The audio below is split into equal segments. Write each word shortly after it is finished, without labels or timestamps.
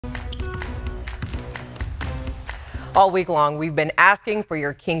All week long, we've been asking for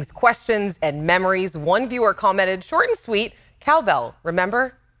your Kings questions and memories. One viewer commented, short and sweet, cowbell,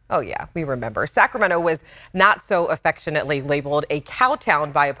 remember? Oh yeah, we remember. Sacramento was not so affectionately labeled a cow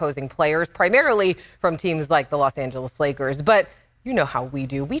town by opposing players, primarily from teams like the Los Angeles Lakers. But you know how we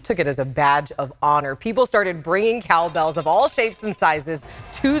do. We took it as a badge of honor. People started bringing cowbells of all shapes and sizes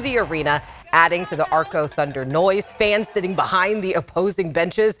to the arena, adding to the Arco Thunder noise. Fans sitting behind the opposing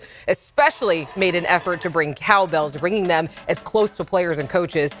benches especially made an effort to bring cowbells, bringing them as close to players and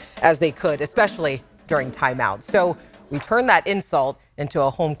coaches as they could, especially during timeouts. So we turned that insult into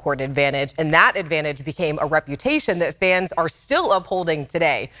a home court advantage, and that advantage became a reputation that fans are still upholding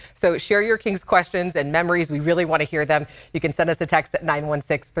today. So share your Kings questions and memories. We really want to hear them. You can send us a text at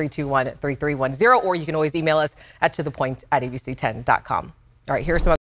 916-321-3310, or you can always email us at to-the-point@abc10.com. All right, here's some